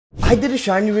I did a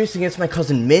shiny race against my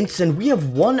cousin Mince, and we have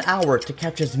 1 hour to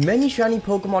catch as many shiny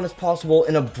Pokemon as possible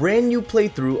in a brand new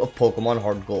playthrough of Pokemon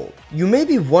HeartGold. You may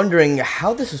be wondering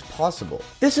how this is possible.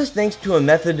 This is thanks to a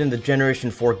method in the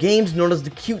Generation 4 games known as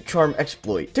the Cute Charm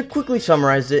exploit. To quickly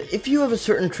summarize it, if you have a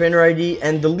certain trainer ID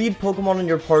and the lead Pokemon in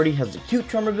your party has the Cute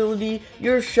Charm ability,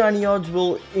 your shiny odds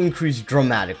will increase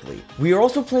dramatically. We are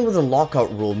also playing with a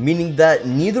lockout rule, meaning that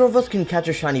neither of us can catch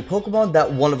a shiny Pokemon that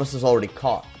one of us has already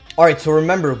caught. Alright, so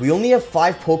remember, we only have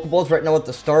 5 Pokeballs right now at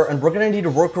the start, and we're gonna need to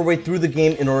work our way through the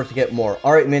game in order to get more.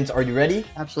 Alright, Mince, are you ready?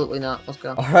 Absolutely not. Let's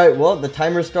go. Alright, well, the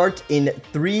timer starts in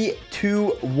 3, 2,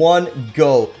 1,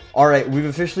 go. Alright, we've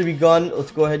officially begun.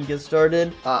 Let's go ahead and get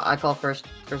started. I call first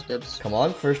dibs. Come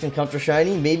on, first encounter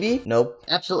shiny, maybe? Nope.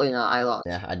 Absolutely not. I lost.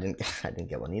 Yeah, I didn't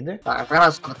get one either. Sorry, I forgot how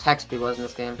slow the text speed was in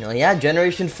this game. Oh yeah,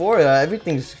 Generation 4,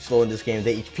 everything's slow in this game.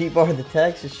 The HP bar, the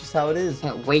text, it's just how it is.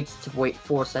 Can't wait to wait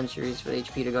 4 centuries for the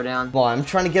HP to go down. Well, I'm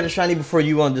trying to get a shiny before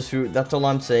you on this route. That's all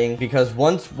I'm saying. Because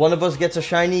once one of us gets a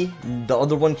shiny, the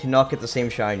other one cannot get the same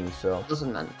shiny, so.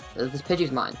 Listen, man. This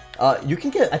Pidgey's mine. You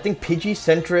can get, I think, Pidgey,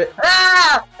 Sentret.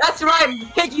 Ah! That's right!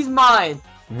 Pidgey's mine!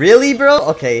 Really, bro?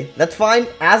 Okay, that's fine.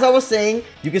 As I was saying,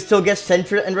 you can still get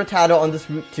Sentret and Rattata on this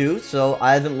route too, so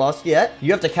I haven't lost yet.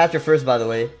 You have to catch it first, by the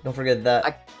way. Don't forget that.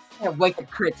 I can't wait to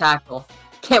crit tackle.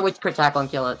 Can't wait to crit tackle and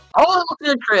kill it. Oh, look at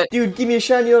the crit! Dude, give me a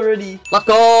shiny already. Let's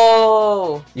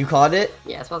go! You caught it?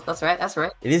 Yes, that's right, that's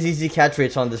right. It is easy catch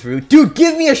rates on this route. Dude,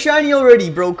 give me a shiny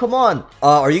already, bro. Come on.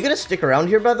 Are you gonna stick around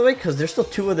here, by the way? Because there's still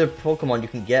 2 other Pokemon you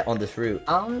can get on this route.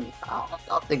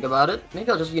 I'll think about it. Maybe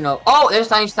I'll just, Oh, there's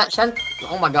tiny Shen.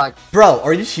 Oh my god. Bro,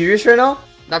 are you serious right now?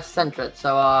 That's Sentret,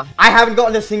 so, I haven't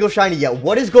gotten a single shiny yet.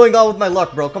 What is going on with my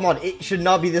luck, bro? Come on, it should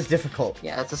not be this difficult.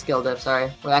 Yeah, it's a skill dip,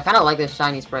 sorry. Wait, I kind of like this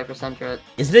shiny spray for Sentret.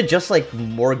 Isn't it just, like,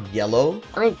 more yellow?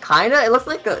 I mean, kinda. It looks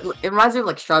like it reminds me of,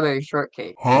 like, strawberry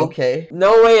shortcake. Huh? Okay.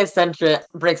 No way a Sentret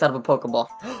breaks out of a Pokeball.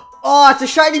 Oh, it's a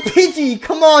shiny Pidgey!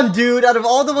 Come on, dude! Out of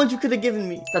all the ones you could have given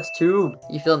me. That's 2.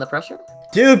 You feeling the pressure?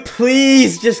 Dude,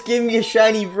 please, just give me a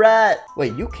shiny rat.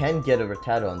 Wait, you can get a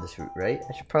Rattata on this route, right?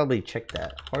 I should probably check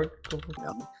that.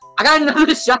 No. I got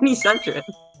another shiny Sentret.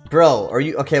 Bro, are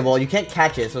you... Okay, well, you can't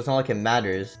catch it, so it's not like it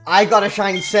matters. I got a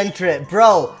shiny Sentret.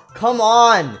 Bro, come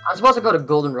on. I'm supposed to go to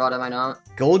Goldenrod, am I not?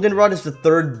 Goldenrod is the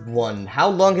 3rd one. How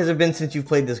long has it been since you've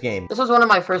played this game? This was one of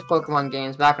my first Pokemon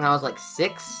games back when I was like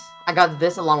 6. I got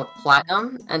this along with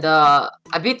Platinum, and I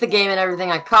beat the game and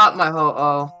everything. I caught my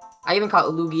Ho-Oh. I even caught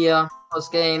Lugia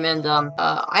post game, and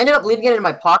I ended up leaving it in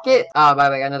my pocket. By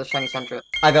the way, I got another shiny Sentret.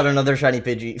 I got another shiny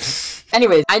Pidgey.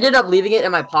 Anyways, I ended up leaving it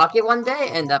in my pocket one day,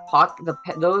 and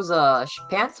those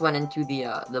pants went into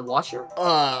the washer.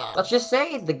 Let's just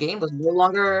say the game was no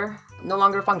longer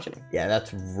functioning. Yeah,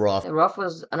 that's rough. Rough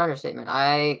was an understatement.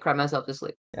 I cried myself to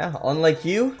sleep. Yeah, unlike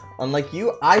you,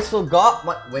 I still got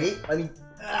my... Wait,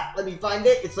 let me find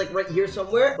it. It's like right here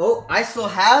somewhere. Oh, I still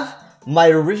have my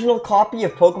original copy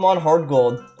of Pokemon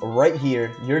HeartGold right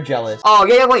here. You're jealous. Oh,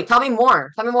 yeah, wait. Tell me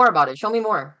more. Tell me more about it. Show me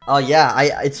more. Oh, yeah.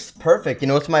 It's perfect. You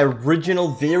know, it's my original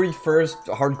very first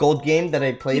HeartGold game that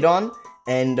I played on.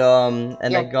 And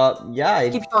I got,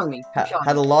 keep showing me.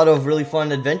 Had a lot of really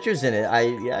fun adventures in it.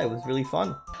 it was really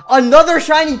fun. Another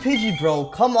shiny Pidgey, bro.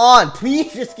 Come on,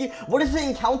 please just give. What is the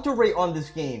encounter rate on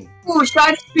this game? Ooh,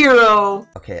 shiny Spearow.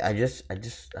 Okay, I just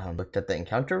looked at the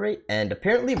encounter rate, and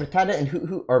apparently Rattata and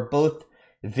Hoot are both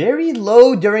very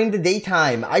low during the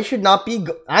daytime. I should not be.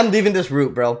 I'm leaving this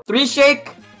route, bro. 3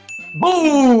 shake.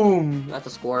 Boom. That's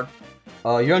a score.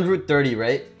 You're on Route 30,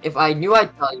 right? If I knew,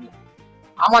 I'd tell you.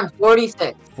 I'm on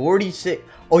 46. 46.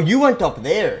 Oh, you went up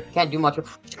there. Can't do much.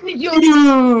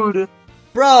 Dude!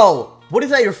 Bro, what is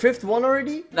that, your 5th one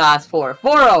already? Nah, it's 4.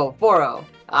 4-0. 4-0.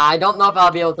 I don't know if I'll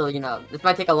be able to, this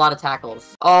might take a lot of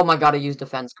tackles. Oh my god, I used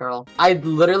Defense Curl. I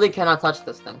literally cannot touch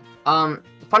this thing.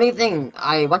 Funny thing,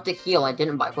 I went to heal, I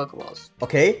didn't buy Pokeballs.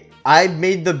 Okay, I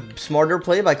made the smarter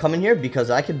play by coming here because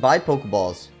I could buy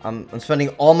Pokeballs. I'm spending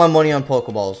all my money on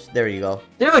Pokeballs. There you go.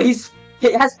 Dude,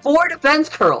 he has 4 Defense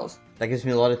Curls. That gives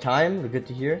me a lot of time. Good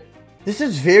to hear. This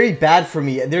is very bad for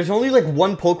me. There's only like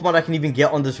 1 Pokemon I can even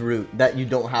get on this route that you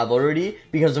don't have already,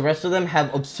 because the rest of them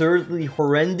have absurdly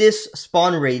horrendous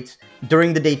spawn rates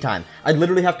during the daytime. I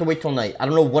literally have to wait till night. I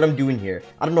don't know what I'm doing here.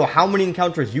 I don't know how many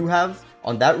encounters you have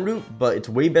on that route, but it's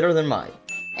way better than mine.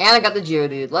 And I got the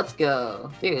Geodude. Let's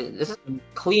go. Dude, this is a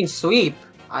clean sweep.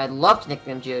 I'd love to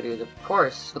nickname Geodude, of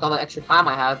course, with all the extra time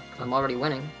I have. I'm already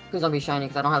winning. Please don't be shiny,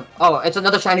 because I don't have... Oh, it's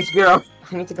another shiny Spearow.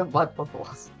 I need to go buy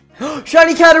Pokeballs.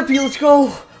 Shiny Caterpie, let's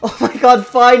go! Oh my god,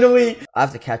 finally! I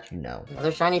have to catch you now.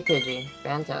 Another shiny Pidgey.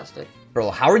 Fantastic.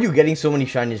 Bro, how are you getting so many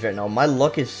shinies right now? My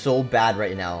luck is so bad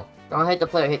right now. Don't hate the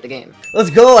player, hate the game. Let's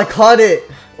go, I caught it!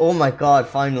 Oh my god,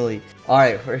 finally.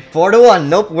 Alright, 4-1.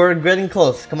 Nope, we're getting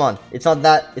close. Come on. It's not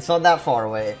that far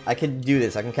away. I can do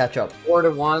this, I can catch up.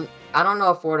 4-1. I don't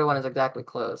know if 4-1 is exactly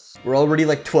close. We're already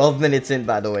like 12 minutes in,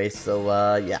 by the way,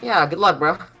 so yeah. Yeah, good luck,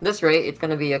 bro. This rate, it's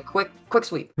gonna be a quick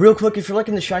sweep. Real quick, if you're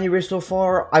liking the shiny race so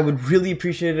far, I would really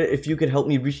appreciate it if you could help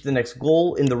me reach the next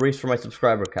goal in the race for my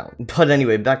subscriber count. But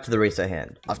anyway, back to the race at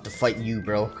hand. I have to fight you,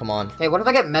 bro. Come on. Hey, what if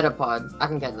I get Metapod? I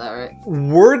can get that, right?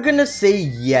 We're gonna say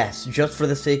yes, just for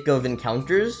the sake of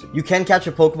encounters. You can catch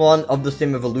a Pokemon of the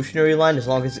same evolutionary line as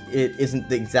long as it isn't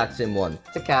the exact same one.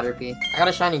 It's a Caterpie. I got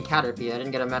a shiny Caterpie. I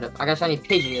didn't get a Metapod. I got a shiny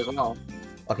Pidgey as well.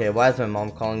 Okay, why is my mom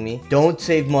calling me? Don't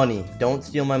save money. Don't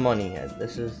steal my money.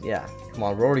 This is, yeah. Come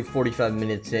on, we're already 45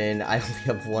 minutes in. I only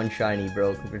have one shiny,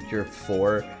 bro, compared to your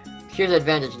 4. Here's the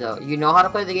advantage, though. You know how to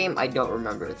play the game. I don't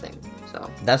remember a thing, so.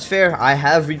 That's fair. I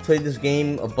have replayed this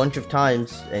game a bunch of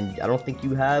times, and I don't think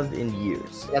you have in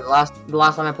years. Yeah, the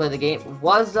last time I played the game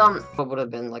was, what would have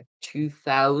been, like,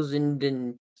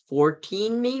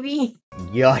 2014, maybe?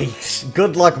 Yikes.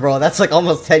 Good luck, bro. That's like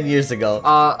almost 10 years ago.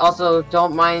 Also,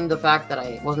 don't mind the fact that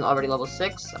I wasn't already level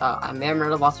 6. I may or may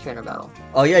not have lost a trainer battle.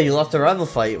 Oh, yeah, you lost a rival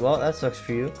fight. Well, that sucks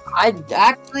for you. I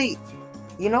actually...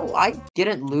 You know, I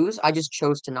didn't lose. I just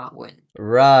chose to not win.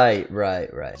 Right.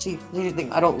 See, here's the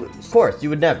thing. I don't lose. Of course, you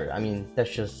would never. I mean, that's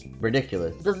just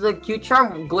ridiculous. Does the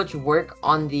Q-Charm glitch work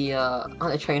on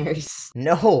the trainers?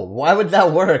 No, why would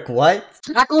that work? What?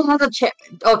 Tackle has a chip.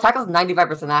 Oh, Tackle's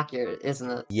 95% accurate, isn't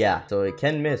it? Yeah, so it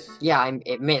can miss. Yeah,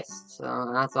 it missed.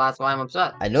 So that's why I'm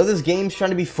upset. I know this game's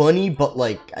trying to be funny, but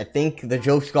like, I think the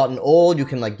joke's gotten old. You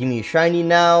can like give me a shiny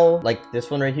now. Like this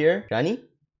one right here. Shiny?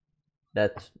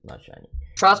 That's not shiny.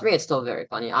 Trust me, it's still very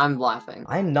funny. I'm laughing.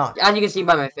 I'm not. As you can see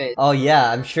by my face. Oh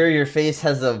yeah, I'm sure your face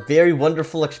has a very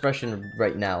wonderful expression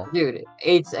right now. Dude,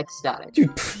 it's ecstatic.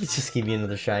 Dude, please just give me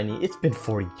another shiny. It's been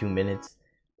 42 minutes.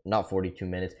 Not 42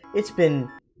 minutes. It's been...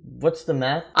 What's the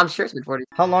math? I'm sure it's been 40.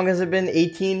 How long has it been?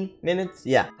 18 minutes?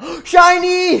 Yeah.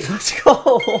 Shiny! Let's go!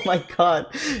 Oh my god.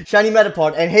 Shiny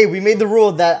Metapod. And hey, we made the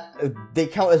rule that they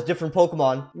count as different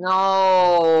Pokemon.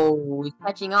 No, we're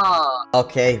catching up.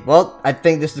 Okay, well, I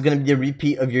think this is going to be a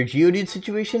repeat of your Geodude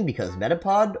situation because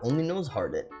Metapod only knows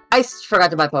Harden. I forgot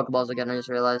to buy Pokeballs again, I just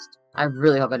realized. I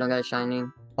really hope I don't get a shiny.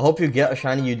 I hope you get a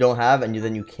shiny you don't have and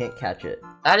then you can't catch it.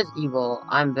 That is evil.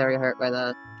 I'm very hurt by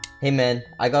that. Hey man,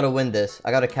 I gotta win this.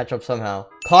 I gotta catch up somehow.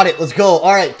 Caught it, let's go.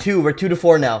 Alright, 2. We're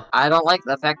 2-4 now. I don't like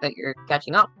the fact that you're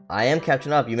catching up. I am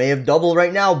catching up. You may have double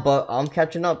right now, but I'm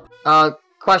catching up.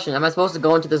 Question. Am I supposed to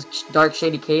go into this dark,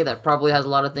 shady cave that probably has a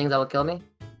lot of things that will kill me?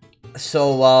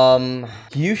 So,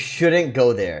 you shouldn't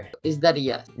go there. Is that a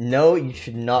yes? No, you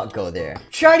should not go there.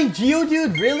 Shiny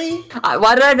Geodude, really?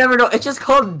 Why did I never know? It's just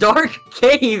called Dark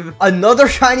Cave. Another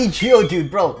shiny Geodude,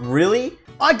 bro. Really?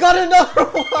 I got another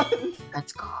one!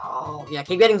 Let's go. Yeah,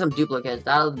 keep getting some duplicates.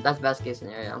 That's best case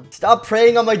scenario. Stop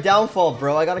preying on my downfall,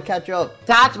 bro. I gotta catch up.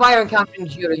 That's why you're encountering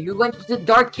Geodude. You went to the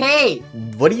Dark Cave.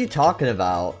 What are you talking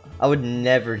about? I would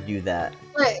never do that.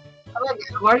 Wait,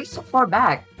 why are you so far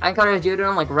back? I encountered Geodude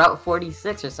on like Route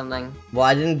 46 or something. Well,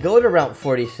 I didn't go to Route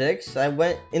 46. I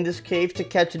went in this cave to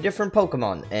catch a different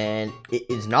Pokemon, and it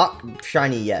is not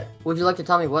shiny yet. Would you like to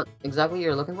tell me what exactly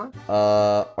you're looking for?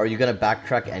 Are you gonna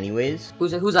backtrack anyways?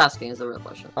 Who's asking is the real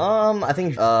question. I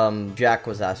think, Jack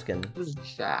was asking. Who's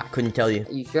Jack? Couldn't tell you.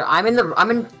 Are you sure? I'm in...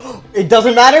 It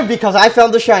doesn't matter because I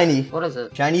found the shiny. What is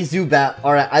it? Shiny Zubat.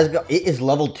 Alright, it is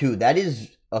level 2. That is...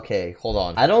 Okay, hold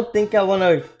on. I don't think I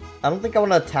wanna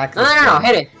attack this No,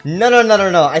 hit it.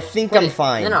 No, I think I'm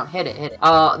fine. No, hit it.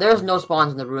 There's no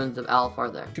spawns in the ruins of Alph,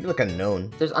 are there? Should be like unknown.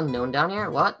 There's unknown down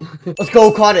here? What? Let's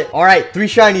go, caught it. Alright, 3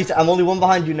 shinies. I'm only 1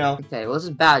 behind you now. Okay, well this is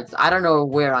bad. I don't know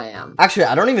where I am. Actually,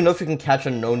 I don't even know if you can catch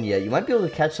unknown yet. You might be able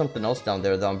to catch something else down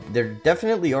there, though. There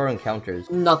definitely are encounters.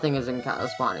 Nothing is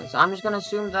spawning, so I'm just gonna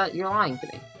assume that you're lying to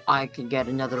me. I could get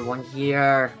another one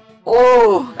here.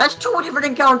 Oh, that's 2 different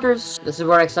encounters. This is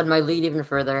where I extend my lead even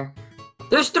further.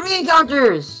 There's 3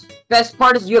 encounters. Best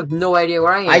part is you have no idea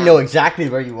where I am. I know exactly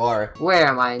where you are. Where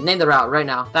am I? Name the route right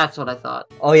now. That's what I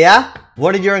thought. Oh yeah?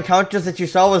 One of your encounters that you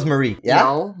saw was Marie. Yeah?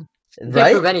 No. You right?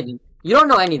 can't prove anything. You don't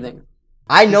know anything.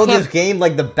 I know this game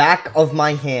like the back of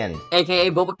my hand.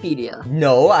 AKA Bulbapedia.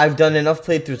 No, I've done enough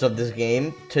playthroughs of this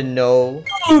game to know...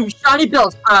 Boom! Shiny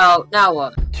Bellsprout! Now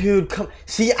what? Dude, come...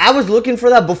 See, I was looking for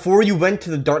that before you went to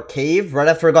the Dark Cave, right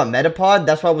after I got Metapod.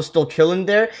 That's why I was still chilling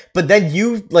there. But then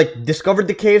you, like, discovered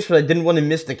the cave, so I didn't want to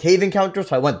miss the cave encounter,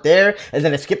 so I went there. And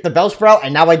then I skipped the Bellsprout,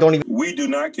 and now I don't even... We do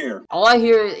not care. All I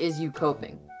hear is you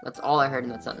coping. That's all I heard in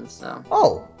that sentence, so...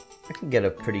 Oh. I can get a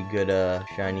pretty good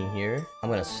shiny here. I'm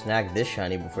gonna snag this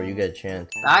shiny before you get a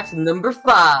chance. That's number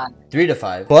 5. 3 to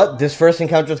 5. But this first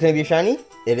encounter is gonna be a shiny?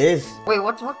 It is. Wait,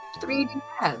 what 3 do you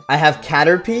have? I have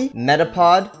Caterpie,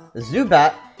 Metapod,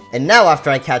 Zubat, and now after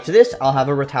I catch this, I'll have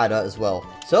a Rattata as well.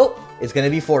 So, it's gonna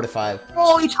be 4 to 5.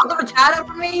 Oh, you took the Rattata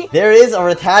from me? There is a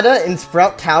Rattata in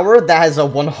Sprout Tower that has a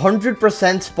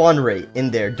 100% spawn rate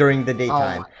in there during the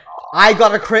daytime. I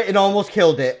got a crit and almost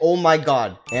killed it. Oh my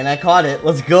god. And I caught it.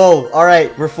 Let's go.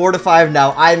 Alright, we're 4 to 5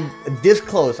 now. I'm this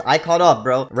close. I caught up,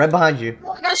 bro. Right behind you.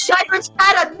 Oh, I got a shiny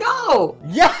Rattata. No!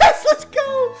 Yes, let's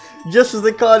go. Just as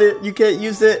I caught it, you can't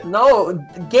use it. No,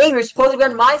 game, you're supposed to be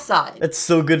on my side. That's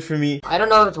so good for me. I don't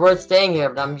know if it's worth staying here,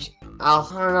 but I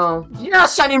don't know.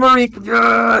 Yes, shiny Marie.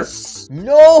 Yes!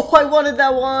 No, I wanted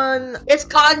that one. It's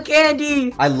cotton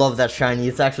candy. I love that shiny.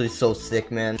 It's actually so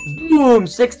sick, man. Boom,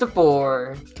 6 to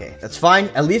 4. Okay, that's fine.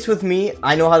 At least with me,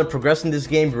 I know how to progress in this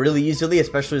game really easily,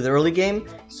 especially the early game.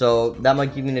 So that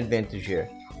might give me an advantage here.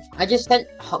 I just sent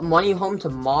money home to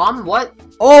mom? What?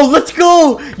 Oh, let's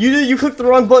go! You clicked the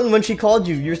wrong button when she called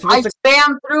you. You're supposed to...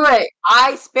 spammed through it.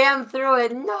 I spammed through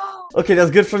it. No. Okay,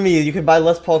 that's good for me. You could buy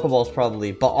less Pokeballs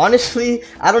probably. But honestly,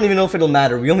 I don't even know if it'll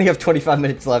matter. We only have 25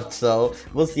 minutes left, so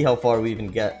we'll see how far we even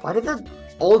get. Why did the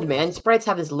old man sprites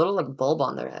have this little like bulb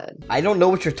on their head? I don't know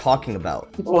what you're talking about.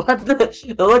 What the?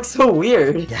 It looks so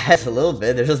weird. Yes, a little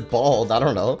bit. They're just bald. I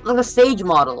don't know. Look at the sage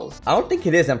models. I don't think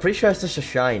it is. I'm pretty sure it's just a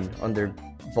shine on their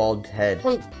bald head.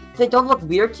 They don't look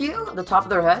weird to you? At the top of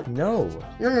their head? No.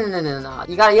 No.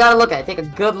 You gotta look at it. Take a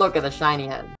good look at the shiny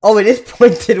head. Oh, it is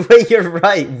pointed. Wait, you're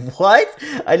right. What?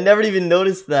 I never even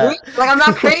noticed that. Like, I'm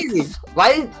not crazy.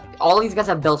 Why did all these guys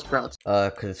have Bellsprouts?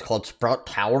 Cause it's called Sprout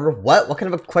Tower? What? What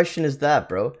kind of a question is that,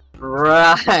 bro?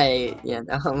 Right. Yeah,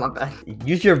 no, my bad.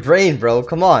 Use your brain, bro.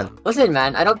 Come on. Listen,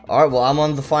 man, I don't... Alright, well, I'm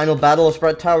on the final battle of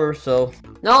Sprout Tower, so...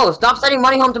 No, stop sending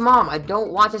money home to mom. I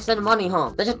don't want to send money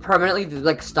home. They're just permanently,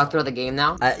 like, stuck throughout the game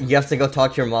now. You have to go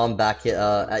talk to your mom back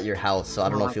at your house, so I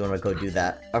don't know if you want to go do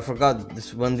that. I forgot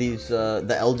this one of these,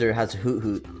 the elder has a hoot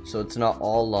hoot, so it's not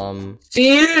all,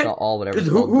 See? It's not all whatever it's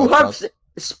Who has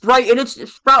Sprite in its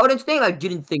Sprout in its name? I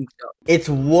didn't think so. It's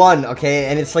one, okay?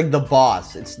 And it's like the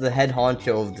boss. It's the head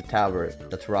honcho of the tower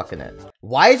that's rocking it.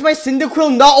 Why is my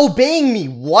Cyndaquil not obeying me?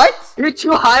 What? You're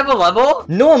too high of a level?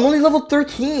 No, I'm only level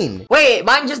 13. Wait,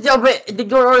 mine just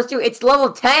ignored orders too. It's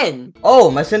level 10. Oh,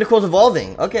 my Cyndaquil's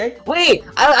evolving. Okay. Wait,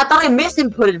 I thought I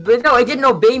misinputted, but no, it didn't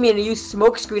obey me and it used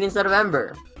Smokescreen instead of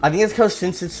Ember. I think it's because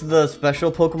since it's the special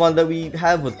Pokemon that we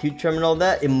have with Cute Charm and all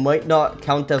that, it might not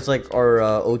count as like our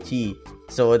OT.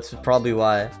 So it's probably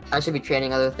why. I should be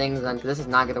training other things then, because this is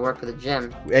not going to work for the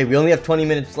gym. Hey, we only have 20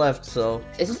 minutes left, so...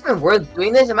 Is this even worth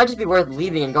doing this? It might just be worth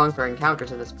leaving and going for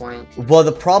encounters at this point. Well,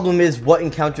 the problem is, what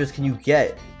encounters can you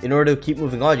get? In order to keep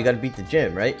moving on, you gotta beat the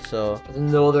gym, right? So... There's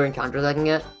no other encounters I can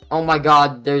get? Oh my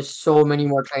god, there's so many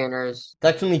more trainers.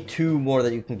 There's actually 2 more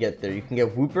that you can get there. You can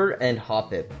get Whooper and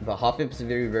Hoppip. But Hoppip is a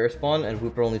very rare spawn, and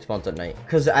Whooper only spawns at night.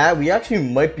 Because we actually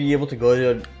might be able to go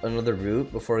to another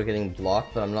route before getting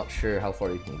blocked, but I'm not sure how far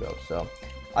you can go, so...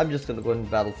 I'm just gonna go ahead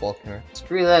and battle Falconer.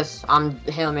 Screw this, I'm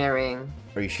Hail Marying.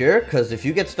 Are you sure? Because if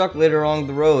you get stuck later along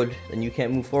the road, then you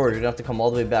can't move forward. You're gonna have to come all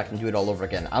the way back and do it all over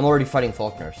again. I'm already fighting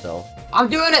Falconer, so... I'm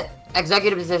doing it!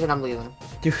 Executive decision, I'm leaving.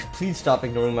 Dude, please stop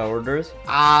ignoring my orders.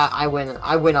 I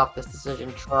win off this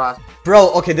decision, trust.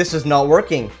 Bro, okay, this is not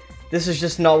working. This is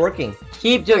just not working.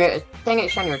 Keep doing it. Dang it,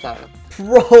 shiny Rattata.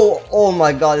 Bro, oh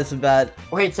my god, this is bad.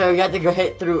 Wait, so you have to go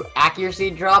hit through accuracy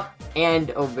drop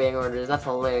and obeying orders. That's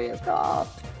hilarious.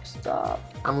 Stop.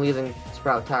 I'm leaving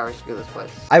Sprout Tower. Screw this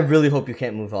place. I really hope you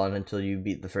can't move on until you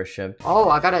beat the first gym. Oh,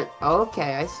 I gotta...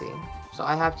 Okay, I see. So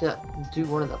I have to do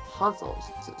one of the puzzles.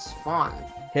 It's fun.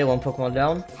 Hey, 1 Pokemon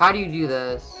down. How do you do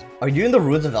this? Are you in the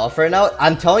Ruins of Elf right now?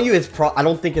 I'm telling you, I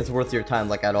don't think it's worth your time,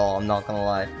 like, at all. I'm not gonna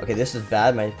lie. Okay, this is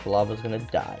bad. My lava's gonna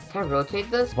die. Can I rotate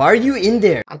this? Why are you in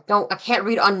there? I can't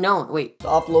read unknown. Wait.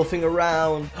 Stop loafing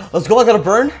around. Let's go. I got a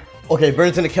burn. Okay,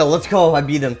 Burn's gonna kill. Let's go. I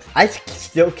beat him. I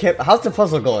still can't. How's the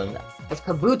puzzle going? It's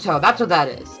Kabuto. That's what that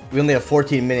is. We only have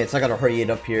 14 minutes. I gotta hurry it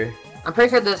up here. I'm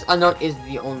pretty sure this unknown is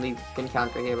the only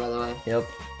encounter here, by the way. Yep.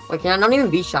 Wait, can I not even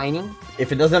be shiny?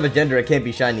 If it doesn't have a gender, it can't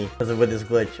be shiny because of with this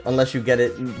glitch. Unless you get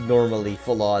it normally,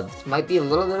 full odds. This might be a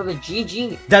little bit of a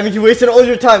GG. Damn it, you wasted all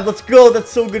your time. Let's go. That's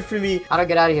so good for me. How do I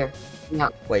get out of here? No.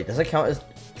 Wait, does it count as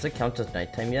Does it count as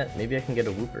nighttime yet? Maybe I can get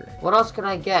a Wooper. What else can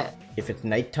I get? If it's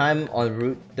nighttime on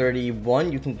Route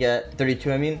 31, you can get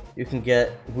 32. I mean, you can get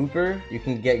Wooper. You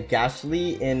can get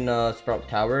Ghastly in Sprout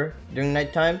Tower during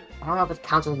nighttime. I don't know if it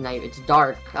counts as night. It's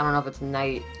dark. I don't know if it's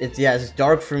night. It's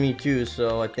dark for me too,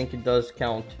 so I think it does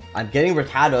count. I'm getting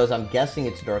Rattatas. I'm guessing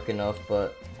it's dark enough,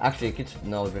 but actually,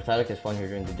 Rattata can spawn here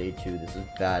during the day too. This is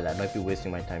bad. I might be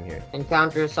wasting my time here.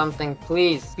 Encounter something,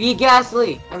 please. Be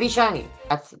Ghastly and be shiny.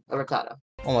 That's a Rattata.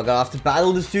 Oh my god, I have to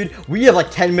battle this dude. We have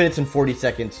like 10 minutes and 40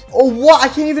 seconds. Oh, what? I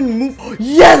can't even move.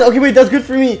 Yes! Okay, wait, that's good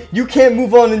for me. You can't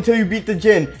move on until you beat the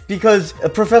gym because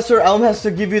Professor Elm has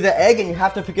to give you the egg and you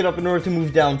have to pick it up in order to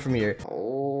move down from here.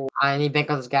 Oh, I need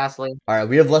bank on this Ghastly. Alright,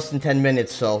 we have less than 10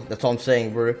 minutes, so that's all I'm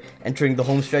saying. We're entering the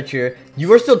home stretch here.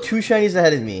 You are still 2 shinies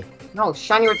ahead of me. No,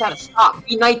 shiny Rattata, stop.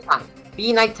 Be nighttime.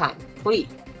 Be nighttime, please.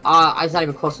 It's not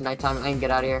even close to nighttime. I can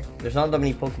get out of here. There's not that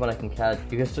many Pokemon I can catch.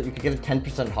 You can get a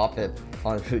 10% hop hit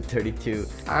on Route 32.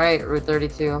 Alright, Route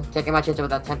 32. Taking my chances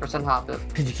with that 10% hop hit.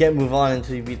 Because you can't move on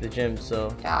until you beat the gym,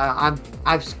 so... Yeah,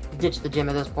 I've ditched the gym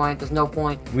at this point. There's no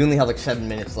point. We only have like 7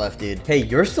 minutes left, dude. Hey,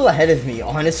 you're still ahead of me,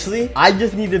 honestly. I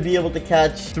just need to be able to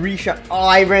catch 3 shots. Oh,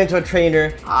 I ran into a trainer.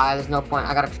 There's no point.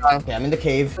 I gotta try. Okay, I'm in the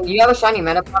cave. Do you have a shiny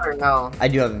Metapod or no? I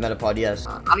do have a Metapod, yes.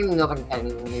 I don't even know if I can get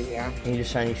anything new here. I need a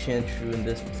shiny Sandshrew in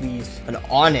this, please. An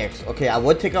Onyx. Okay, I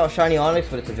would take out shiny Onyx,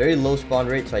 but it's a very low spawn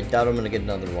rate, so I doubt I'm gonna get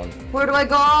another one. Where do I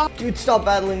go? Dude, stop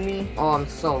battling me. Oh, I'm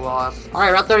so lost.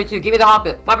 Alright, Route 32. Give me the hop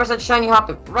it. 5% shiny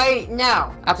hop it right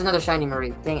now. That's another shiny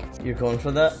Marie. Dang it. You're going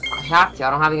for that? I have to. I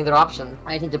don't have any other option.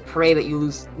 I need to pray that you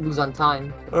lose on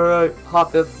time. Alright,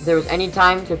 hop it. If there was any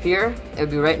time to appear, it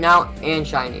would be right now and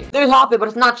shiny. There's hop it, but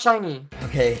it's not shiny.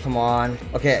 Okay, come on.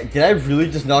 Okay, did I really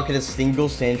just not get a single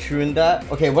Sandshrew in that?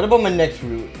 Okay, what about my next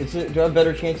route? Do I have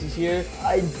better chances here?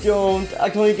 I don't. I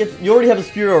can only get... You already have a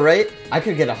Spearow, right? I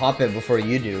could get a Hoppip before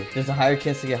you do. There's a higher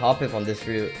chance to get Hoppip on this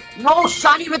route. No,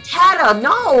 shiny Rattata,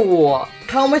 no!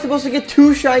 How am I supposed to get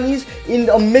 2 shinies in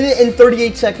a minute and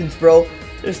 38 seconds, bro?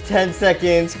 There's 10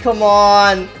 seconds. Come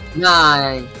on.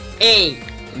 9, 8.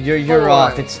 You're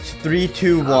off. It's 3,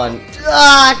 2, 1.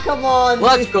 Come on.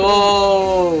 Let's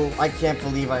go. I can't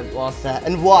believe I lost that.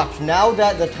 And watch, now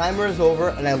that the timer is over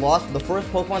and I lost, the first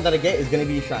Pokemon that I get is going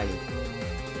to be a shiny.